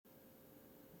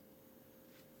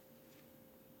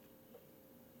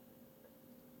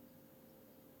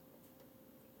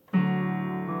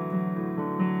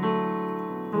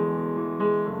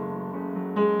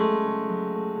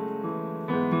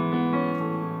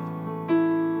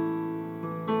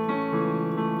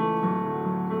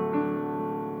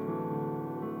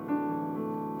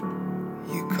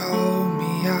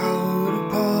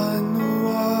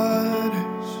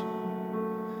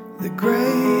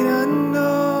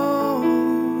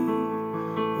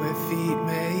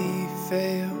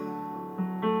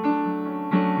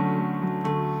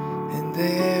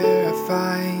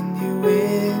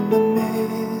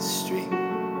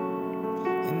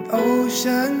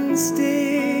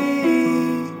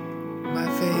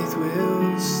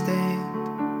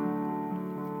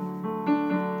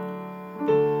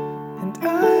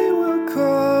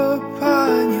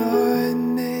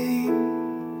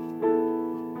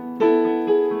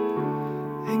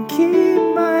keep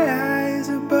my eyes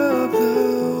above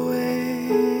the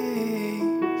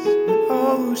waves. When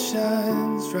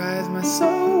oceans rise, my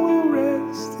soul will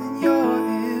rest in your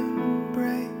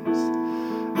embrace.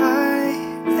 I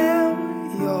am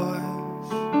yours,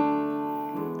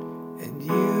 and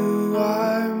you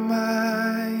are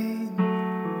mine.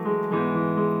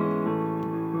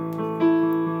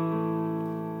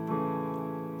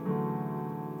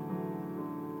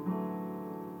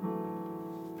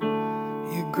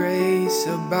 Your grace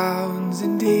abounds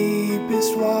in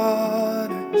deepest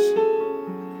waters.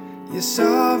 Your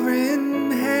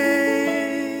sovereign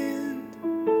hand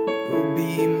will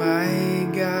be my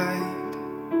guide.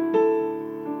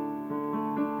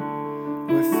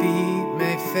 Where feet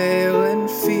may fail and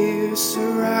fear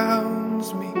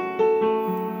surrounds me,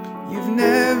 you've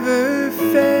never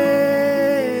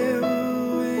failed,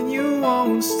 and you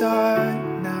won't start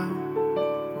now.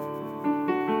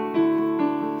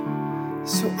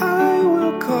 So I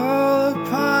will call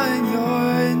upon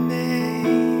your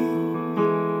name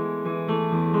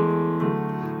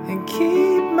and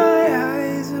keep my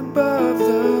eyes above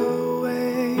the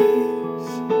waves.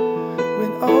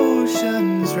 When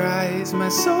oceans rise, my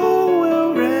soul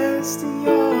will rest in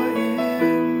your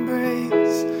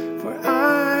embrace. For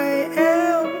I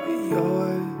am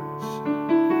yours,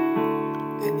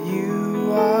 and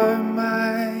you are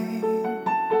mine.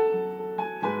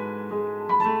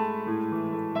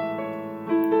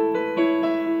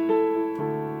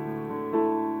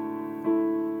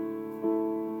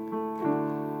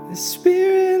 The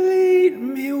Spirit lead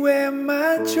me where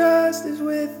my trust is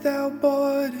without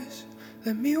borders.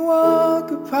 Let me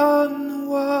walk upon the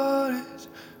waters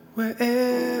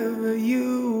wherever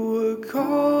you would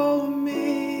call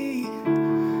me.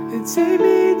 And take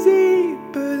me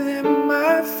deeper than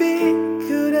my feet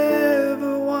could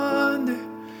ever wander,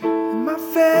 and my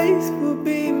faith will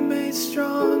be made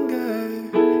stronger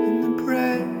in the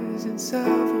presence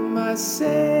of my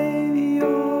Savior.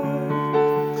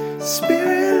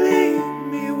 Spirit, lead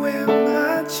me where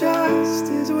my trust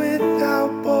is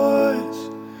without borders.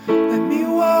 Let me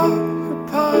walk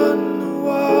upon the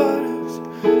waters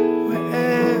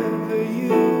wherever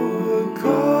you would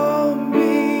call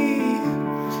me.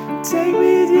 Take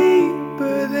me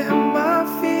deeper than my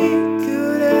feet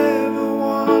could ever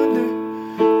wander,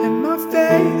 and my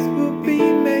faith will be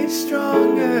made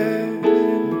stronger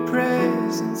in the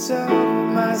presence of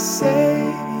my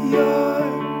Savior.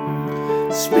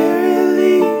 Spirit,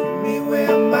 lead me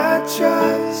where my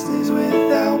trust is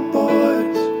without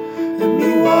borders. Let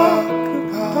me walk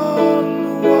upon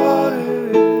the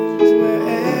waters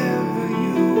wherever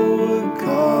you would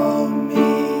call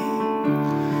me.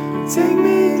 Take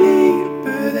me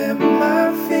deeper than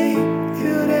my feet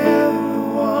could ever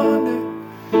wander,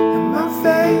 and my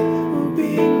faith will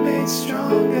be made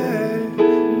stronger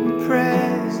in the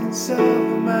presence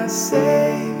of my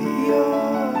Savior.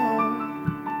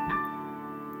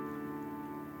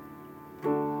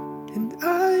 And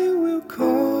I will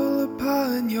call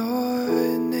upon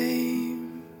your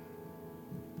name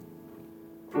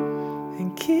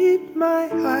and keep my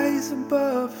eyes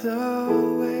above the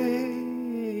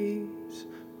waves.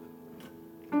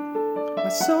 My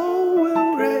soul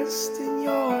will rest in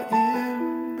your